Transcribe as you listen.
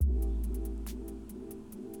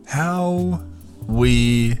How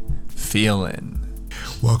we feeling?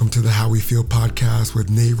 Welcome to the How We Feel podcast with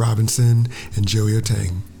Nate Robinson and Joey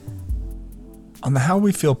Oteng. On the How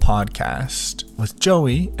We Feel podcast with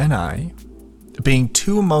Joey and I, being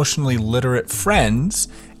two emotionally literate friends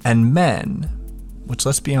and men, which,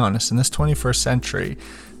 let's be honest, in this 21st century,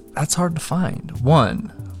 that's hard to find.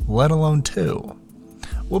 One, let alone two.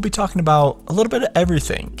 We'll be talking about a little bit of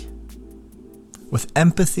everything with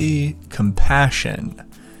empathy, compassion,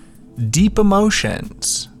 deep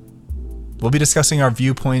emotions. We'll be discussing our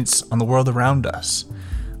viewpoints on the world around us,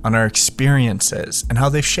 on our experiences and how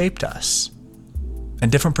they've shaped us,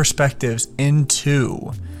 and different perspectives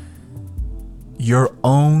into your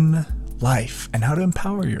own life and how to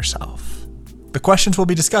empower yourself. The questions we'll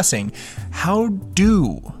be discussing: how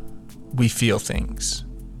do we feel things?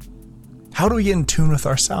 How do we get in tune with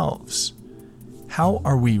ourselves? How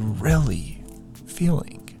are we really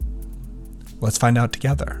feeling? Let's find out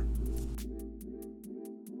together.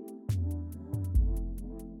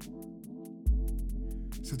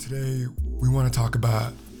 So today we want to talk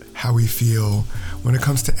about how we feel when it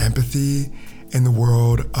comes to empathy in the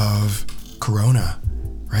world of Corona,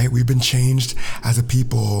 right? We've been changed as a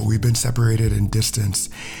people. We've been separated and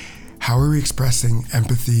distanced. How are we expressing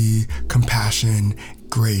empathy, compassion,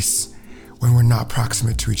 grace when we're not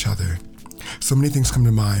proximate to each other? So many things come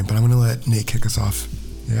to mind, but I'm going to let Nate kick us off.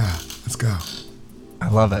 Yeah, let's go. I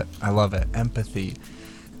love it. Empathy.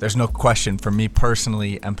 There's no question, for me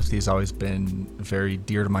personally, empathy has always been very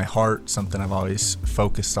dear to my heart, something I've always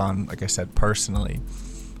focused on, like I said, personally,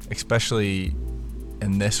 especially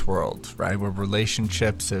in this world, right, where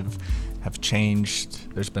relationships have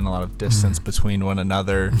changed. There's been a lot of distance between one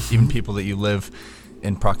another, even people that you live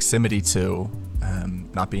in proximity to,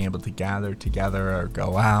 not being able to gather together or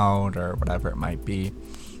go out or whatever it might be.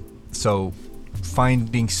 So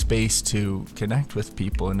finding space to connect with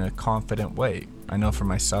people in a confident way. I know for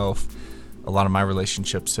myself, a lot of my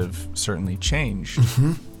relationships have certainly changed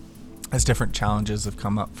as different challenges have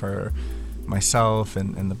come up for myself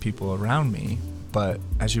and the people around me. But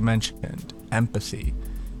as you mentioned, empathy,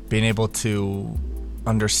 being able to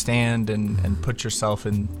understand and put yourself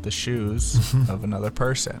in the shoes of another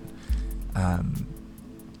person.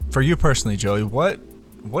 For you personally, Joey, what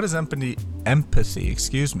does empathy,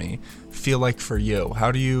 feel like for you?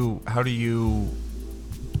 How do you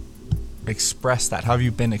express that? How have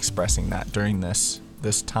you been expressing that during this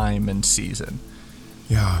time and season?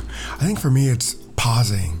 Yeah, I think for me it's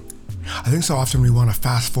pausing. I think so often we want to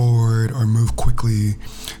fast forward or move quickly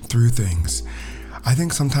through things. I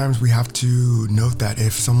think sometimes we have to note that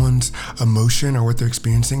if someone's emotion or what they're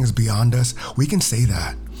experiencing is beyond us, we can say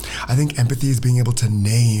that. I think empathy is being able to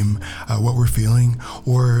name what we're feeling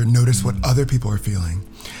or notice what other people are feeling.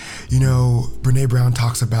 You know, Brené Brown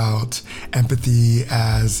talks about empathy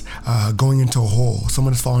as going into a hole.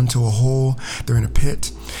 Someone has fallen into a hole, they're in a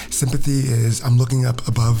pit. Sympathy is I'm looking up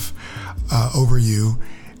above over you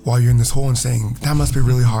while you're in this hole and saying, that must be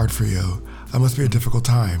really hard for you. That must be a difficult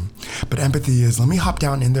time. But empathy is, let me hop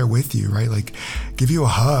down in there with you, right? Like, give you a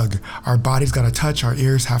hug. Our body's got to touch. Our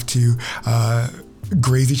ears have to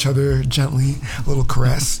graze each other gently, a little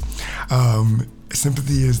caress.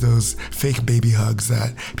 Sympathy is those fake baby hugs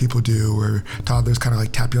that people do where toddlers kind of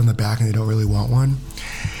like tap you on the back and they don't really want one.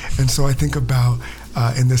 And so I think about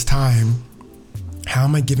in this time, how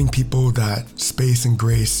am I giving people that space and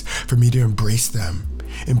grace for me to embrace them?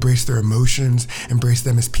 Embrace their emotions, embrace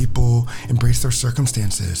them as people, embrace their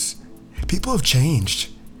circumstances. People have changed.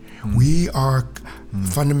 We are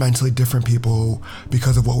fundamentally different people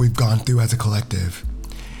because of what we've gone through as a collective.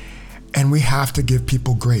 And we have to give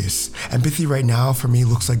people grace. Empathy right now for me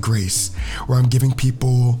looks like grace, where I'm giving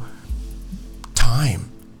people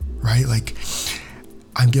time, right? Like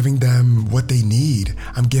I'm giving them what they need.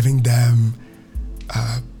 I'm giving them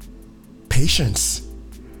patience.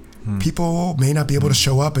 People may not be able to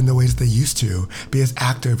show up in the ways they used to, be as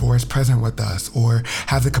active or as present with us, or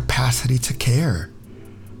have the capacity to care.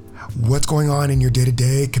 What's going on in your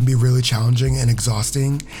day-to-day can be really challenging and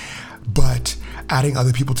exhausting, but adding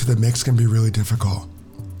other people to the mix can be really difficult.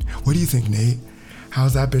 What do you think, Nate?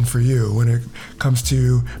 How's that been for you when it comes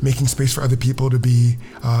to making space for other people to be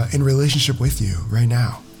in relationship with you right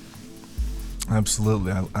now?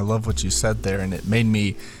 Absolutely. I love what you said there, and it made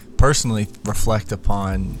me personally reflect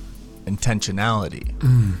upon intentionality,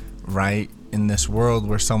 right? In this world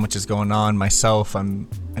where so much is going on, myself, and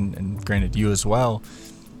granted you as well,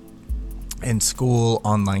 in school,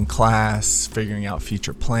 online class, figuring out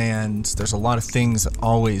future plans. There's a lot of things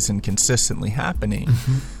always and consistently happening,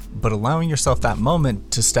 but allowing yourself that moment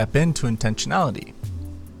to step into intentionality.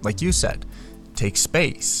 Like you said, take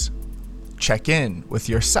space, check in with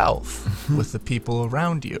yourself, with the people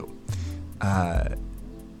around you.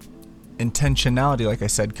 Intentionality, like I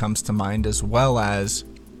said, comes to mind, as well as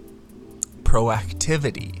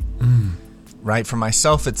proactivity, right? For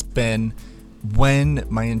myself, it's been when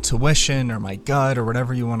my intuition or my gut or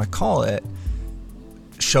whatever you want to call it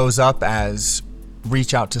shows up as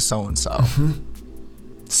reach out to so-and-so,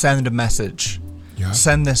 send a message,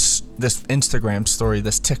 send this Instagram story,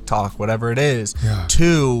 this TikTok, whatever it is,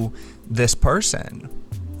 to this person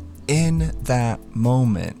in that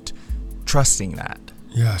moment, trusting that.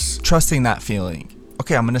 Yes. Trusting that feeling.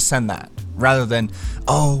 Okay, I'm going to send that. Rather than,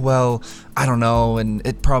 oh, well, I don't know, and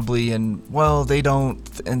it probably, and, well, they don't,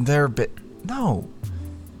 and they're a bit. No.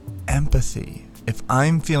 Empathy. If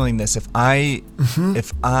I'm feeling this, if I,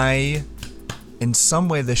 in some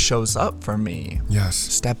way this shows up for me,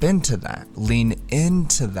 step into that, lean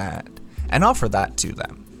into that, and offer that to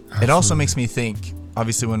them. Absolutely. It also makes me think,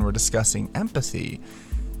 obviously, when we're discussing empathy,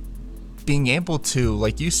 being able to,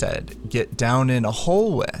 like you said, get down in a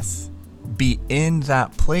hole with, be in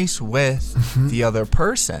that place with the other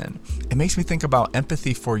person. It makes me think about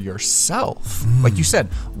empathy for yourself. Like you said,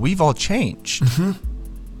 we've all changed,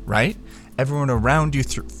 right? Everyone around you,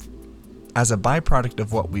 through, as a byproduct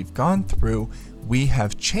of what we've gone through, we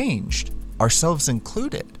have changed, ourselves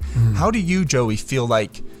included. How do you, Joey, feel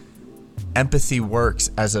like empathy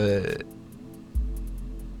works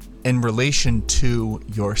in relation to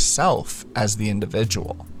yourself as the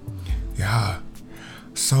individual? Yeah,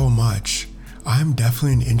 so much. I'm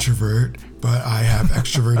definitely an introvert, but I have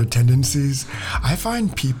extroverted tendencies. I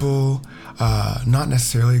find people not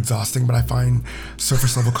necessarily exhausting, but I find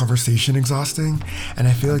surface level conversation exhausting. And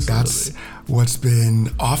I feel like that's what's been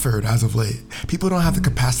offered as of late. People don't have the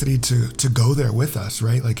capacity to go there with us,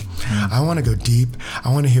 right? Like, I want to go deep.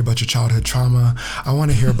 I want to hear about your childhood trauma. I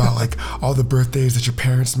want to hear about like all the birthdays that your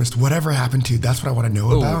parents missed, whatever happened to you. That's what I want to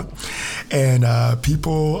know about. And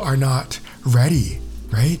people are not ready,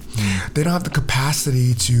 right? They don't have the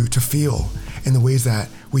capacity to feel in the ways that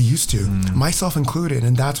we used to, myself included.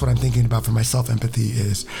 And that's what I'm thinking about for my self-empathy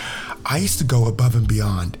is I used to go above and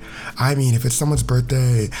beyond. I mean, if it's someone's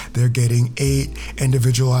birthday, they're getting 8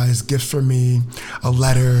 individualized gifts from me, a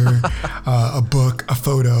letter, a book, a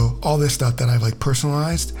photo, all this stuff that I've like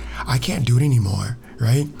personalized. I can't do it anymore.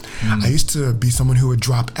 Right? I used to be someone who would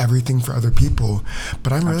drop everything for other people,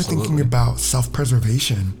 but I'm really thinking about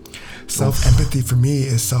self-preservation. Self-empathy for me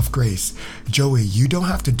is self-grace. Joey, you don't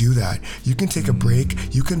have to do that. You can take a break.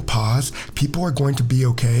 You can pause. People are going to be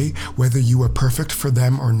okay, whether you are perfect for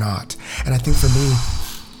them or not. And I think for me,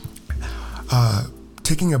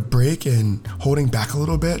 taking a break and holding back a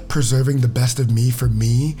little bit, preserving the best of me for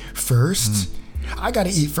me first. I got to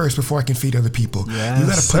eat first before I can feed other people. Yes, you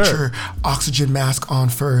got to put your oxygen mask on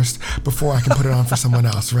first before I can put it on for someone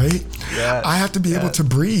else, right? Yes, I have to be able to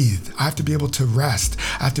breathe. I have to be able to rest.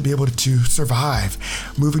 I have to be able to survive,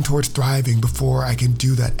 moving towards thriving before I can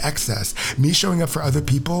do that excess. Me showing up for other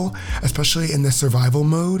people, especially in the survival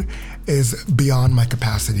mode, is beyond my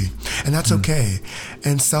capacity. And that's okay.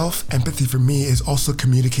 And self-empathy for me is also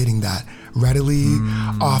communicating that readily,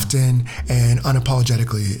 often, and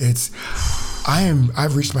unapologetically.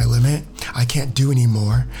 I've reached my limit. I can't do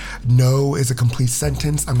anymore. No is a complete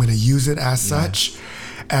sentence. I'm going to use it as such.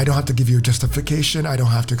 I don't have to give you a justification. I don't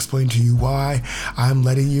have to explain to you why. I'm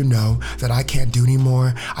letting you know that I can't do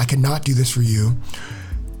anymore. I cannot do this for you.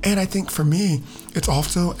 And I think for me, it's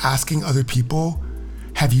also asking other people,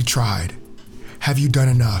 have you tried? Have you done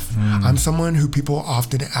enough? I'm someone who people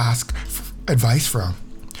often ask advice from.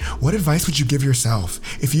 What advice would you give yourself?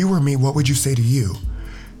 If you were me, what would you say to you?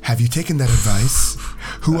 Have you taken that advice?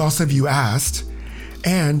 Who else have you asked?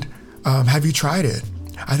 And have you tried it?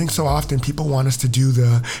 I think so often people want us to do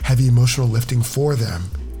the heavy emotional lifting for them.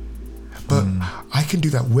 But I can do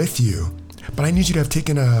that with you. But I need you to have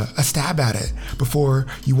taken a stab at it before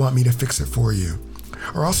you want me to fix it for you.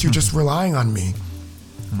 Or else you're just relying on me.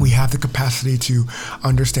 We have the capacity to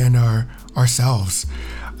understand ourselves.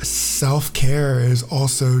 Self-care is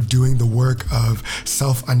also doing the work of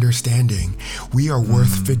self-understanding. We are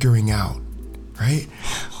worth figuring out, right?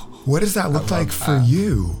 What does that look like for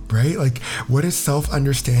you, right? Like, what is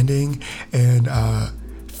self-understanding and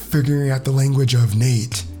figuring out the language of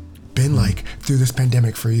Nate been like through this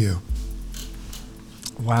pandemic for you?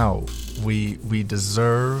 Wow, we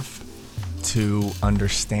deserve to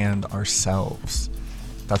understand ourselves.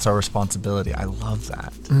 That's our responsibility. I love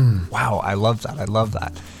that. Wow, I love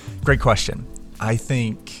that. Great question. I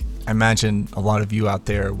imagine a lot of you out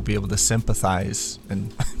there will be able to sympathize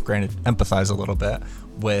and granted empathize a little bit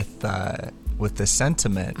with this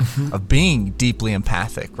sentiment of being deeply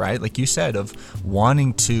empathic, right? Like you said, of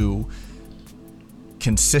wanting to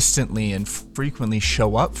consistently and frequently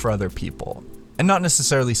show up for other people and not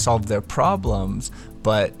necessarily solve their problems,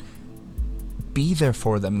 but be there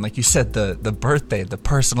for them. Like you said, the birthday, the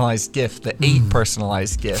personalized gift, the 8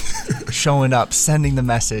 personalized gift, showing up, sending the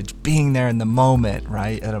message, being there in the moment,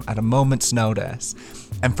 right? At a moment's notice.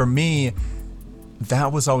 And for me,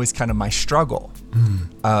 that was always kind of my struggle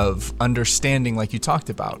of understanding, like you talked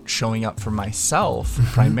about, showing up for myself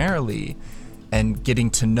primarily and getting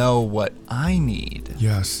to know what I need.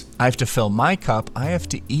 Yes. I have to fill my cup. I have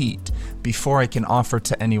to eat before I can offer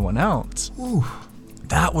to anyone else. Ooh.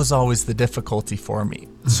 That was always the difficulty for me.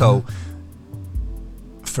 So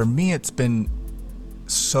for me, it's been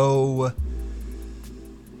so,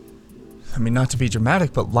 I mean, not to be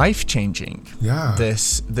dramatic, but life-changing. Yeah.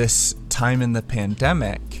 This time in the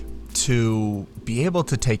pandemic to be able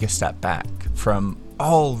to take a step back from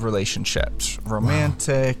all relationships,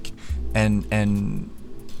 romantic and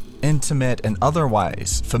intimate and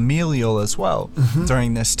otherwise, familial as well,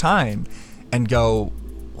 during this time, and go,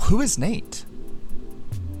 who is Nate?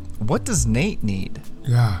 What does Nate need?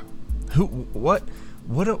 Yeah. What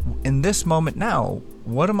in this moment now,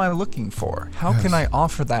 what am I looking for? How can I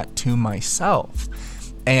offer that to myself?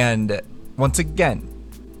 And once again,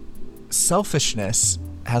 selfishness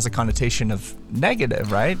has a connotation of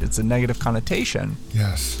negative, right? It's a negative connotation.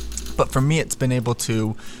 Yes. But for me, it's been able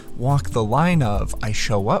to walk the line of, I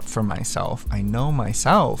show up for myself. I know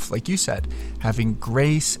myself, like you said, having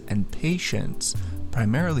grace and patience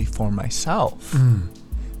primarily for myself.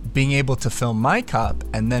 Being able to fill my cup,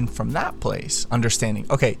 and then from that place, understanding,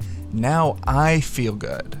 okay, now I feel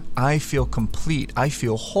good. I feel complete. I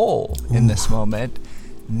feel whole in this moment.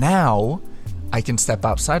 Now I can step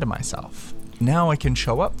outside of myself. Now I can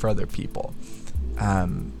show up for other people.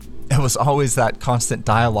 It was always that constant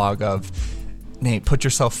dialogue of, Nate, put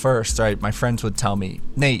yourself first, right? My friends would tell me,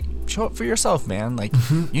 Nate, show up for yourself, man. Like,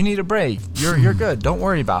 you need a break. You're good. Don't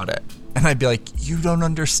worry about it. And I'd be like, you don't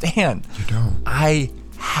understand. You don't. I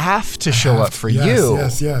have to show up for you.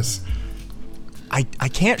 Yes. I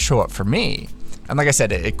can't show up for me. And like I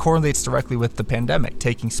said, it correlates directly with the pandemic,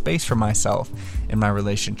 taking space for myself in my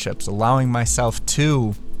relationships, allowing myself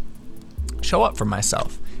to show up for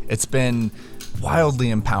myself. It's been wildly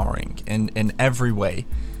empowering in every way.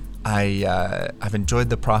 I've enjoyed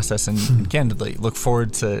the process and candidly look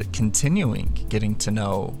forward to continuing getting to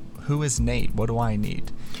know, who is Nate? What do I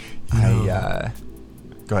need? Go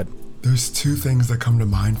ahead. There's 2 things that come to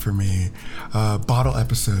mind for me. Bottle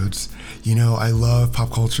episodes. You know, I love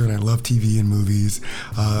pop culture and I love TV and movies.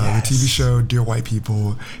 The TV show Dear White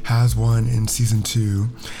People has one in season 2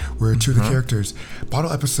 where 2 of the characters,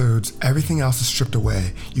 bottle episodes, everything else is stripped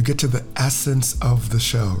away. You get to the essence of the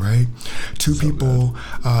show, right? 2 people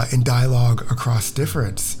in dialogue across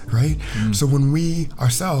difference, right? So when we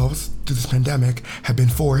ourselves, through this pandemic, have been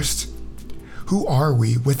forced, who are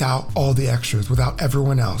we without all the extras, without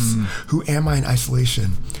everyone else? Who am I in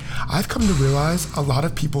isolation? I've come to realize a lot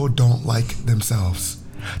of people don't like themselves.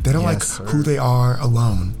 They don't like who they are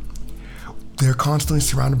alone. They're constantly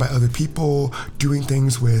surrounded by other people, doing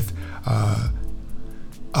things with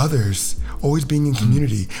others, always being in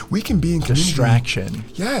community. We can be in community. Distraction.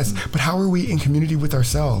 Yes, but how are we in community with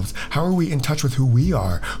ourselves? How are we in touch with who we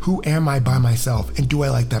are? Who am I by myself? And do I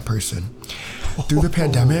like that person? Through the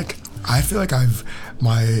pandemic, I feel like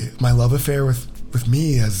my love affair with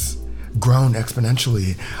me has grown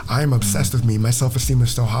exponentially. I am obsessed with me. My self-esteem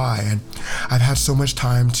is so high, and I've had so much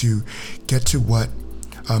time to get to what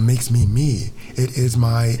makes me me. It is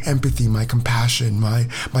my empathy, my compassion, my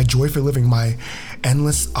joy for living, my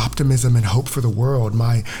endless optimism and hope for the world,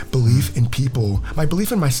 my belief in people, my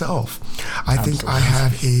belief in myself. I think I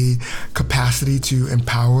have a capacity to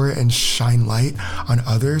empower and shine light on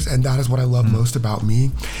others, and that is what I love most about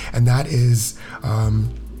me. And that is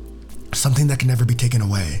something that can never be taken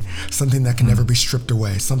away, something that can never be stripped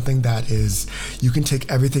away, something that is, you can take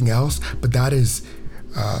everything else, but that is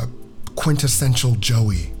quintessential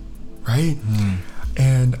Joey, right?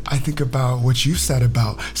 And I think about what you said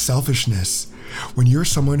about selfishness. When you're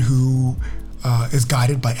someone who is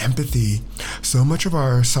guided by empathy, so much of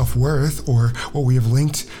our self-worth, or what we have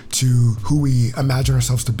linked to who we imagine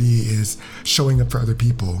ourselves to be, is showing up for other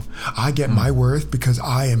people. I get my worth because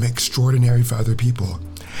I am extraordinary for other people.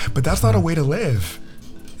 But that's not a way to live.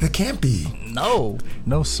 It can't be. No,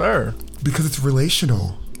 sir. Because it's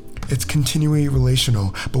relational. It's continually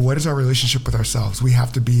relational. But what is our relationship with ourselves? We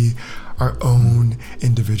have to be our own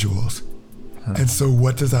individuals. And so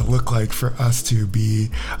what does that look like for us to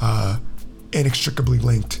be inextricably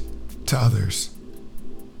linked to others?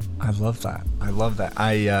 I love that.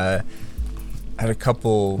 I had a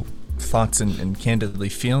couple thoughts and candidly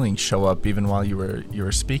feelings show up even while you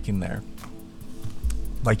were speaking there.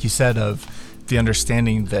 Like you said, of the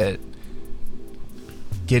understanding that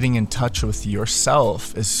getting in touch with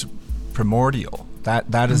yourself is primordial.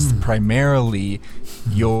 That is primarily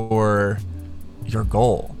your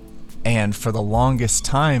goal. And for the longest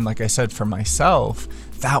time, like I said, for myself,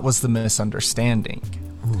 that was the misunderstanding.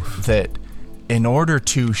 Oof. That in order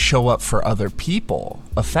to show up for other people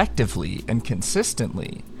effectively and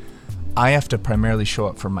consistently, I have to primarily show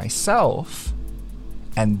up for myself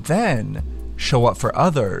and then show up for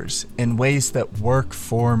others in ways that work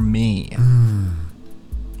for me.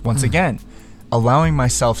 Once again, allowing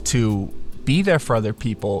myself to be there for other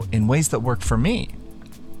people in ways that work for me.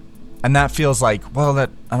 And that feels like, well, that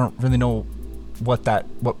I don't really know what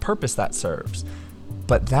purpose that serves.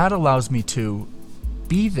 But that allows me to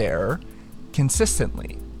be there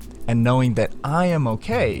consistently and knowing that I am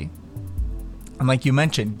okay. And like you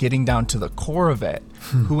mentioned, getting down to the core of it.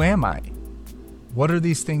 Who am I? What are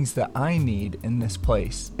these things that I need in this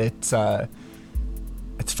place? It's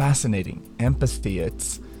fascinating. Empathy.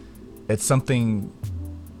 It's something,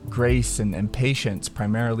 grace and patience,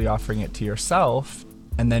 primarily offering it to yourself,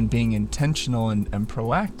 and then being intentional and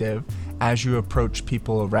proactive as you approach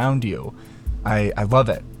people around you. I love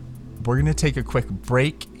it. We're going to take a quick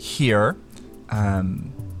break here.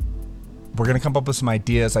 We're going to come up with some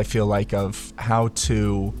ideas, I feel like, of how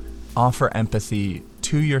to offer empathy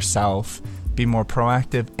to yourself, be more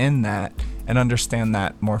proactive in that, and understand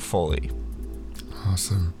that more fully.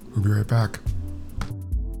 Awesome. We'll be right back.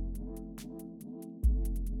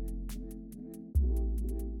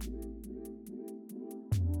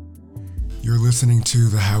 You're listening to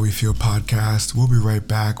the How We Feel podcast. We'll be right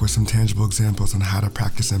back with some tangible examples on how to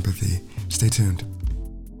practice empathy. Stay tuned.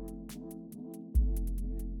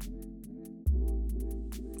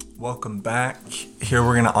 Welcome back. Here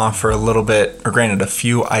we're going to offer a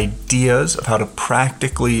few ideas of how to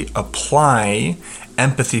practically apply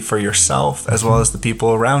empathy for yourself as well as the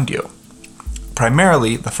people around you.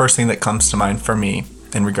 Primarily, the first thing that comes to mind for me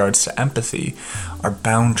in regards to empathy are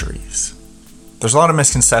boundaries. There's a lot of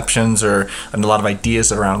misconceptions and a lot of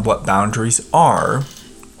ideas around what boundaries are.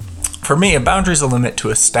 For me, a boundary is a limit to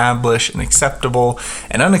establish an acceptable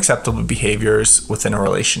and unacceptable behaviors within a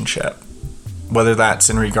relationship. Whether that's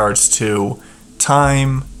in regards to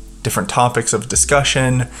time, different topics of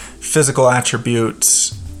discussion, physical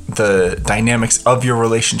attributes, the dynamics of your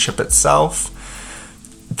relationship itself,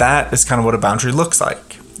 that is kind of what a boundary looks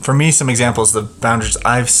like. For me, some examples of the boundaries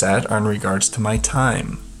I've set are in regards to my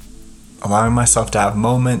time. Allowing myself to have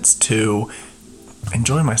moments to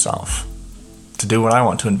enjoy myself, to do what I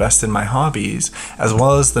want, to invest in my hobbies, as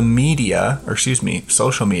well as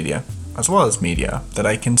social media, as well as media that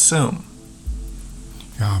I consume.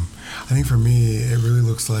 I think for me, it really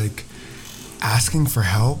looks like asking for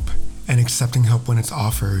help and accepting help when it's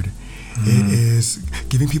offered. It is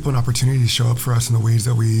giving people an opportunity to show up for us in the ways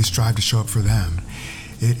that we strive to show up for them.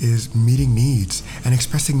 It is meeting needs and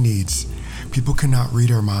expressing needs. People cannot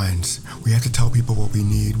read our minds. We have to tell people what we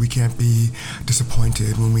need. We can't be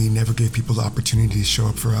disappointed when we never gave people the opportunity to show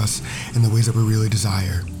up for us in the ways that we really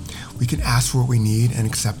desire. We can ask for what we need and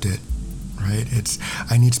accept it, right? It's,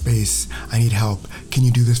 I need space. I need help. Can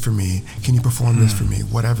you do this for me? Can you perform this for me?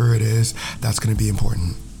 Whatever it is, that's going to be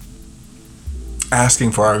important.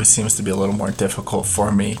 Asking for always seems to be a little more difficult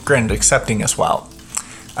for me. Granted, accepting as well.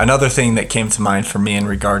 Another thing that came to mind for me in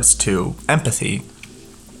regards to empathy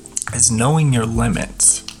is knowing your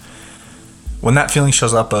limits. When that feeling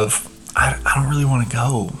shows up of, I don't really want to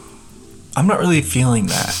go. I'm not really feeling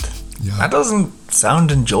that. Yeah. That doesn't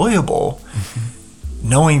sound enjoyable.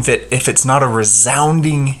 Knowing that if it's not a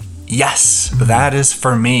resounding yes, that is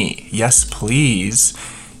for me, yes please,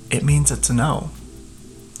 it means it's a no.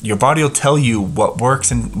 Your body will tell you what works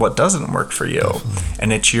and what doesn't work for you. Definitely.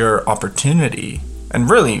 And it's your opportunity and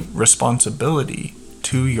really responsibility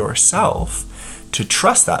to yourself to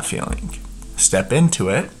trust that feeling, step into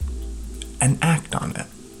it, and act on it.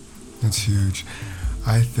 That's huge.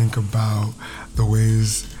 I think about the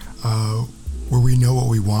ways where we know what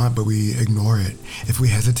we want, but we ignore it. If we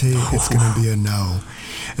hesitate, it's going to be a no.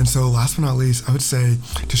 And so last but not least, I would say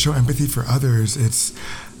to show empathy for others, it's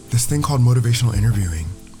this thing called motivational interviewing.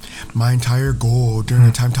 My entire goal during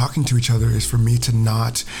our time talking to each other is for me to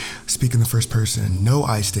not speak in the first person. No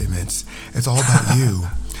I statements. It's all about you.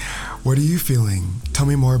 What are you feeling? Tell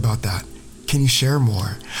me more about that. Can you share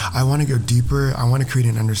more? I want to go deeper. I want to create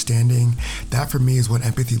an understanding. That for me is what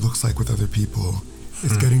empathy looks like with other people.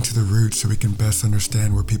 It's getting to the roots so we can best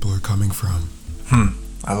understand where people are coming from.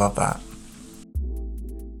 I love that.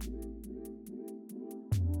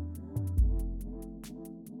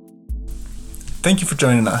 Thank you for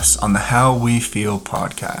joining us on the How We Feel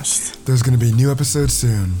podcast. There's going to be new episodes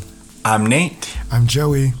soon. I'm Nate. I'm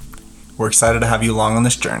Joey. We're excited to have you along on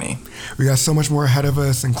this journey. We got so much more ahead of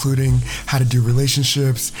us, including how to do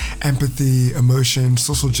relationships, empathy, emotion,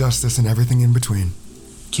 social justice, and everything in between.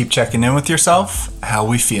 Keep checking in with yourself. How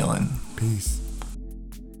we feeling? Peace.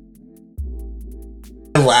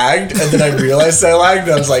 I lagged, and then I realized I lagged,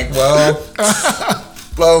 and I was like,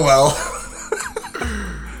 well.